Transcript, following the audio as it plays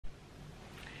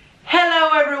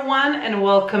everyone, and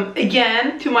welcome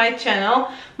again to my channel.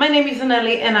 My name is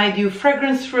Aneli and I do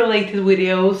fragrance related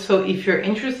videos, so if you're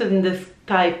interested in this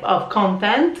type of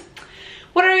content,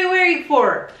 what are you waiting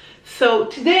for? So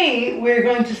today we're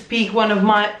going to speak one of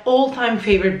my all-time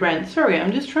favorite brands. Sorry,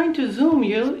 I'm just trying to zoom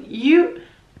you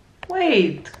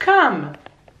wait, come.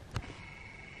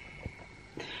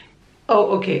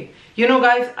 Oh, okay. You know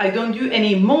guys, I don't do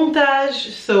any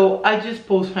montage, so I just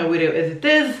post my video as it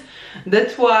is.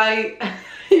 That's why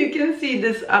you can see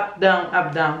this up, down,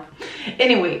 up, down.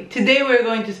 Anyway, today we're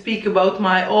going to speak about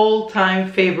my all-time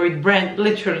favorite brand.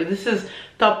 Literally, this is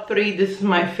top 3. This is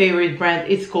my favorite brand.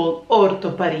 It's called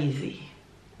Orto Parisi.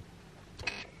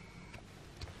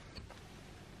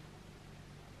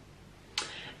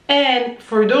 And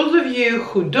for those of you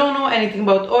who don't know anything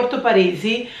about Orto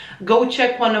Parisi, go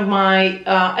check one of my,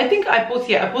 I think I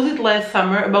posted last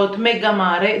summer about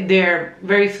Bergamask, their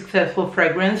very successful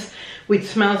fragrance, which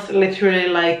smells literally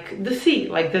like the sea.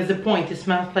 Like, that's the point, it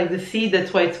smells like the sea,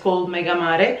 that's why it's called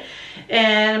Bergamask.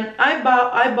 And I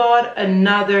bought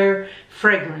another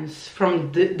fragrance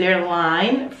from their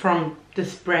line, from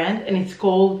this brand, and it's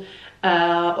called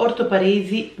Orto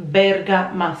Parisi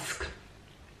Bergamask.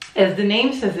 As the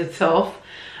name says itself,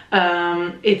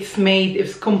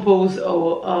 it's composed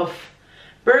of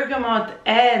bergamot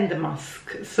and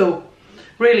musk. So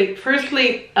really,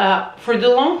 firstly, for the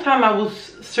long time I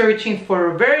was searching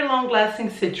for a very long-lasting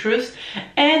citrus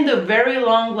and a very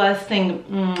long-lasting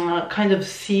kind of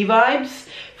sea vibes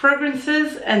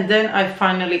fragrances, and then I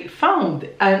finally found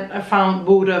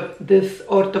both of this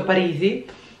Orto Parisi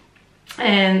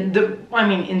and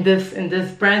in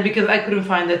this brand, because I couldn't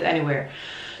find it anywhere.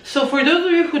 So for those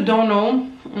of you who don't know,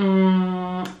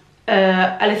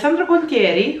 Alessandro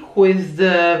Gualtieri, who is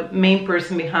the main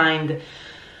person behind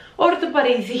Orto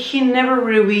Parisi, he never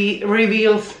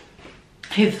reveals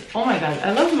his... Oh my god,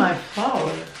 I love my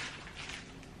flower.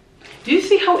 Do you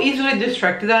see how easily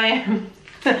distracted I am?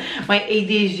 My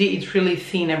ADHD is really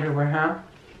seen everywhere, huh?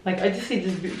 Like, I just see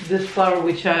this flower,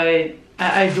 which I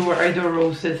adore. I adore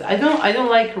roses. I don't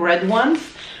like red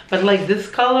ones, but like this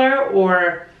color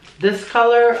or this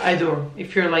color, I adore.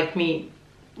 If you're like me,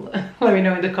 let me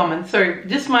know in the comments. Sorry,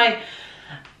 just my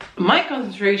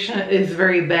concentration is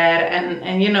very bad,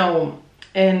 and you know,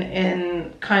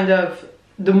 and kind of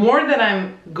the more that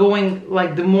I'm going,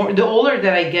 like the older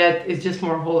that I get, it's just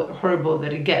more horrible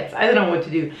that it gets. I don't know what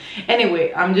to do.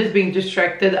 Anyway, I'm just being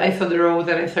distracted. I saw the rose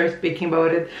and I started speaking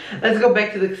about it. Let's go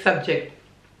back to the subject.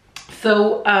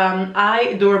 So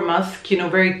I adore musk, you know,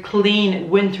 very clean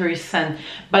wintry scent,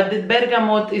 but the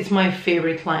bergamot is my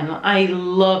favorite line. I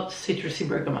love citrusy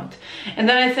bergamot. And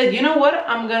then I said, you know what,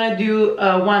 I'm gonna do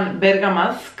one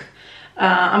Bergamask.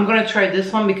 I'm gonna try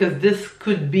this one because this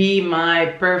could be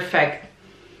my perfect.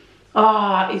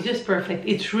 It's just perfect.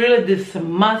 It's really this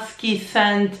musky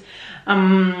scent,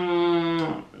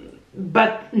 but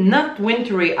not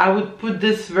wintry. I would put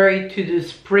this very to the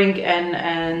spring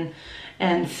and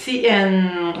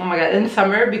oh my god, in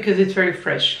summer, because it's very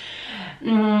fresh.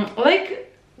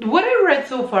 Like what I read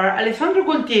so far, Alessandro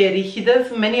Gualtieri, he does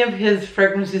many of his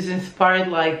fragrances inspired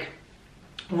like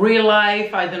real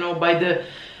life, I don't know, by the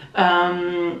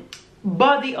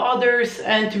body odors,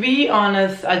 and to be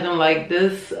honest, I don't like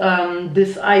this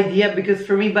idea, because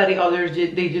for me body odors,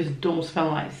 they just don't smell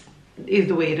nice. Is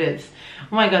the way it is.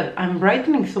 Oh my god, I'm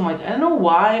brightening so much. I don't know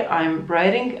why I'm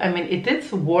brightening. I mean, it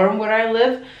is warm where I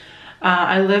live.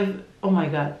 Oh my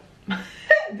god,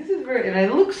 this is very, and I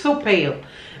look so pale,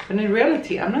 but in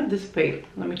reality I'm not this pale.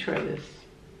 Let me try this.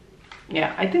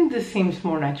 Yeah, I think this seems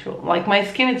more natural. Like my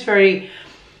skin, it's very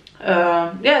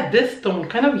yeah, this tone,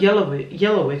 kind of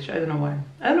yellowish. I don't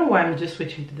know why I'm just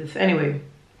switching to this. Anyway,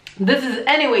 this is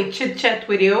chit chat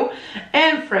video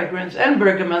and fragrance and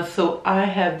bergamot, so I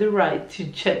have the right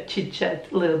to chit chat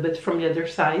a little bit from the other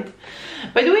side.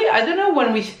 By the way, I don't know,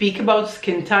 when we speak about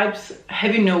skin types,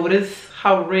 have you noticed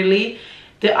how really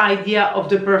the idea of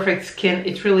the perfect skin,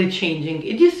 it's really changing?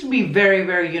 It used to be very,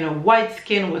 very, you know, white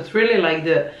skin was really like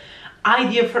the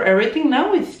idea for everything.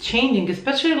 Now it's changing,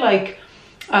 especially like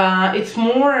it's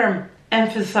more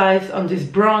emphasized on this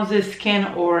bronzy skin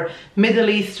or Middle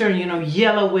Eastern, you know,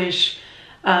 yellowish,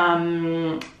 I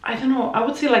don't know, I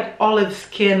would say like olive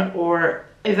skin, or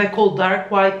as I call dark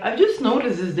white. I've just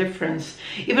noticed this difference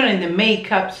even in the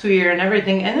makeup sphere and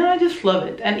everything, and then I just love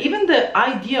it. And even the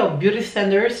idea of beauty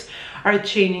standards are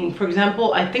changing. For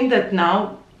example, I think that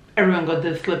now everyone got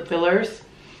the lip fillers.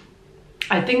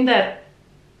 I think that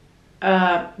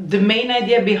the main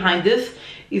idea behind this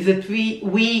is that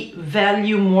we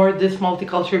value more this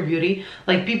multicultural beauty.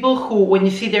 Like people who, when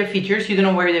you see their features, you don't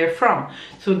know where they're from.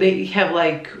 So they have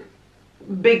like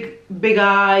big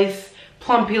eyes,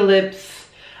 plumpy lips,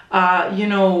 you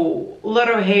know,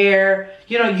 little hair,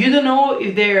 you know, you don't know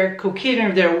if they're Caucasian,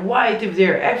 if they're white, if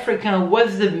they're African,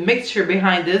 what's the mixture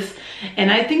behind this.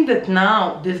 And I think that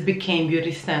now this became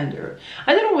beauty standard.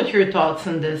 I don't know what your thoughts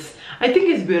on this. I think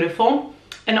it's beautiful.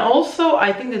 And also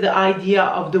I think that the idea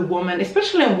of the woman,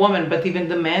 especially a woman, but even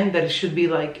the man, that it should be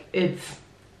like,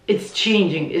 it's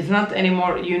changing. It's not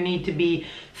anymore you need to be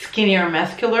skinny or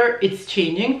muscular. It's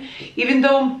changing. Even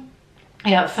though,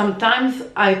 yeah, sometimes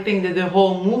I think that the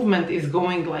whole movement is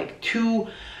going like too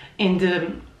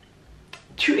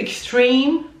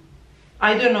extreme.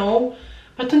 I don't know.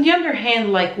 But on the other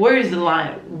hand, like, where is the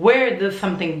line? Where does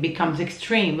something becomes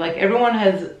extreme? Like, everyone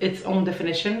has its own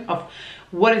definition of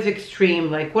what is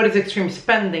extreme. Like, what is extreme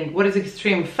spending? What is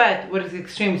extreme fat? What is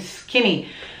extreme skinny?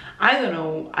 I don't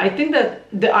know. I think that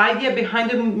the idea behind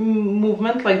the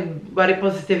movement, like body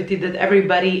positivity, that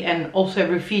everybody and also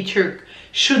every feature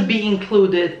should be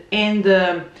included in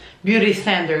the beauty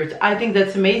standards, I think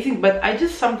that's amazing. But I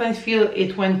just sometimes feel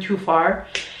it went too far,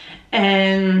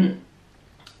 and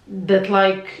that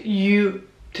like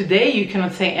today you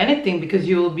cannot say anything because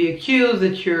you will be accused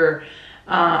that you're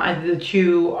that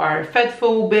you are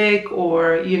fatphobic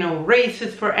or, you know,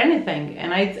 racist for anything.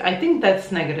 And I think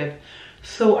that's negative.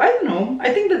 So I don't know.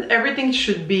 I think that everything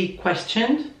should be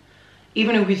questioned,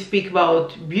 even if we speak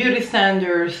about beauty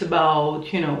standards,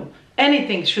 about, you know,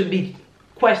 anything should be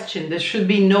questioned. There should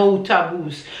be no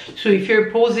taboos. So if you're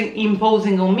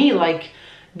imposing on me like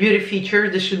beauty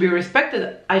features that should be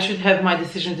respected, I should have my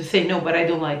decision to say no, but I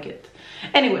don't like it.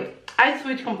 Anyway, I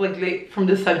switched completely from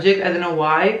the subject. I don't know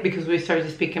why, because I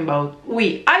started speaking about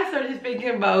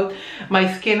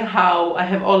my skin, how I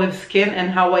have olive skin, and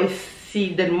how I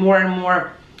see that more and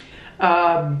more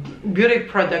beauty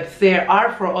products there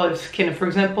are for olive skin. For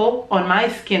example, on my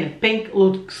skin, pink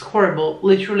looks horrible,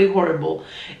 literally horrible.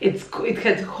 It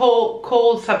has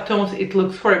cold subtones, it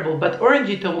looks horrible, but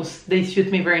orangey tones, they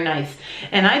suit me very nice.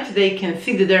 And I today can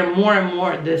see that there are more and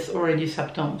more this orangey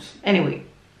subtones. Anyway,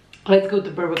 let's go to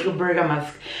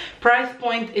Bergamask. Price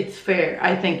point, it's fair.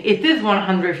 I think it is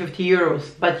 150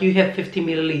 euros, but you have 50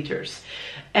 milliliters.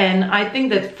 And I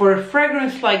think that for a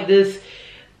fragrance like this,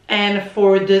 and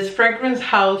for this fragrance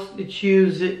house which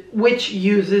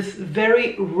uses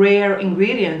very rare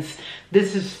ingredients,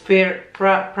 this is fair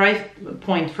price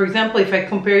point. For example, if I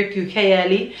compare it to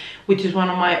Aneli, which is one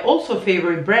of my also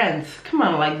favorite brands, come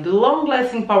on, like the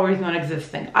long-lasting power is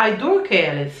non-existent. I adore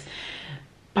Aneli's,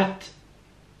 but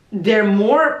they're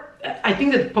more, I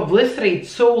think that publicity,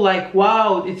 it's so like,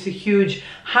 wow, it's a huge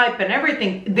hype and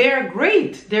everything. They're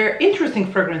great, they're interesting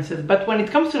fragrances, but when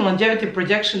it comes to longevity,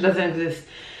 projection doesn't exist.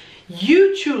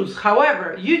 You choose,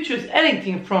 however, you choose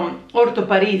anything from Orto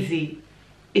Parisi,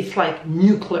 it's like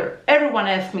nuclear. Everyone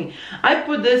asks me, I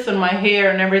put this on my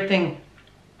hair and everything.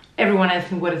 Everyone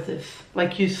asks me, what is this?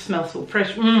 Like, you smell so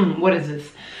fresh, what is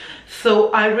this?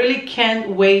 So I really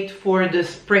can't wait for the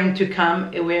spring to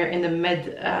come. We're in the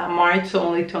mid-March, so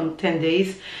only 10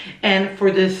 days. And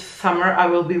for this summer, I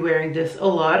will be wearing this a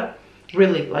lot.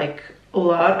 Really, like a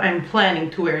lot. I'm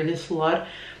planning to wear this a lot.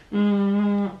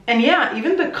 And yeah,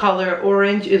 even the color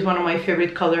orange is one of my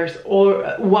favorite colors. Or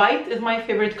white is my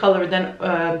favorite color. Then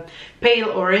pale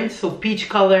orange, so peach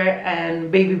color,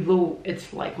 and baby blue,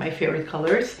 it's like my favorite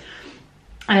colors.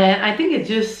 And I think it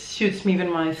just suits me, even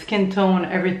my skin tone,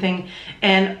 everything,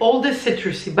 and all the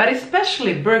citrusy, but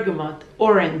especially bergamot,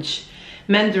 orange,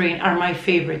 mandarin are my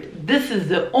favorite. This is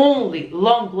the only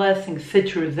long-lasting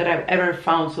citrus that I've ever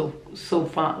found so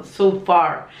far.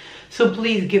 So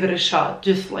please give it a shot.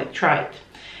 Just like try it.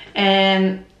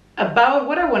 And about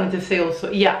what I wanted to say also,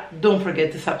 yeah, don't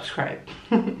forget to subscribe.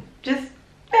 Just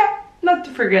not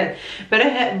to forget.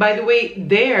 But by the way,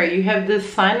 there you have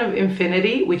this sign of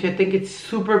infinity, which I think it's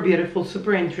super beautiful,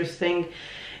 super interesting.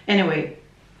 Anyway,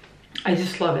 I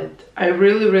just love it. I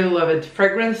really, really love it.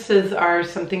 Fragrances are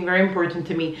something very important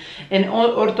to me. And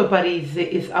Orto Parisi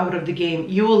is out of the game.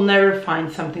 You will never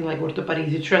find something like Orto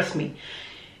Parisi, trust me.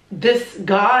 This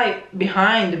guy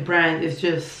behind the brand is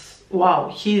just, wow.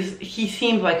 He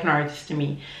seems like an artist to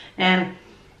me. And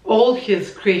all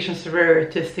his creations are very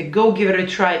artistic. Go give it a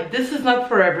try. This is not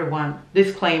for everyone.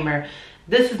 Disclaimer.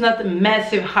 This is not a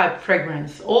massive hype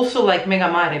fragrance. Also, like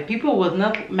Bergamask, people will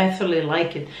not necessarily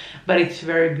like it, but it's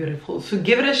very beautiful. So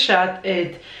give it a shot.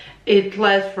 It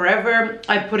lasts forever.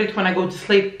 I put it when I go to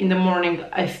sleep in the morning.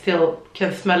 I still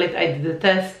can smell it. I did the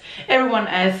test. Everyone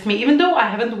asks me, even though I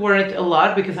haven't worn it a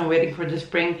lot because I'm waiting for the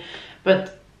spring,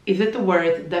 but is it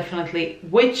worth? Definitely.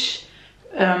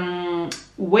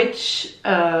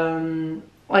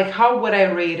 Like, how would I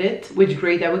rate it? Which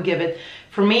grade I would give it?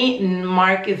 For me,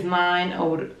 mark is 9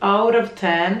 out of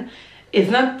 10. It's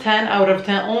not 10 out of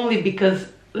 10 only because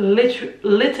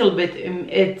little bit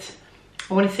it,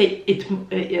 I want to say it,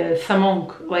 ça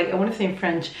manque, like I want to say in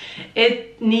French,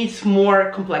 it needs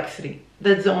more complexity.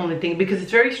 That's the only thing, because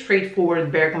it's very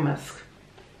straightforward Bergamask.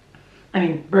 I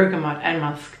mean, bergamot and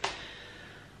musk.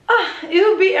 It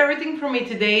will be everything for me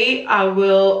today.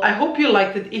 I hope you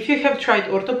liked it. If you have tried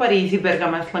Orto Parisi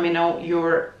Bergamask, let me know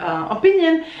your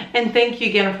opinion. And thank you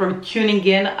again for tuning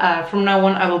in. From now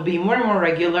on, I will be more and more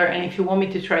regular. And if you want me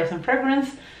to try some fragrance,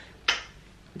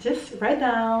 just write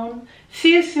down.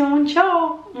 See you soon.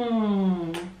 Ciao.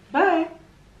 Bye.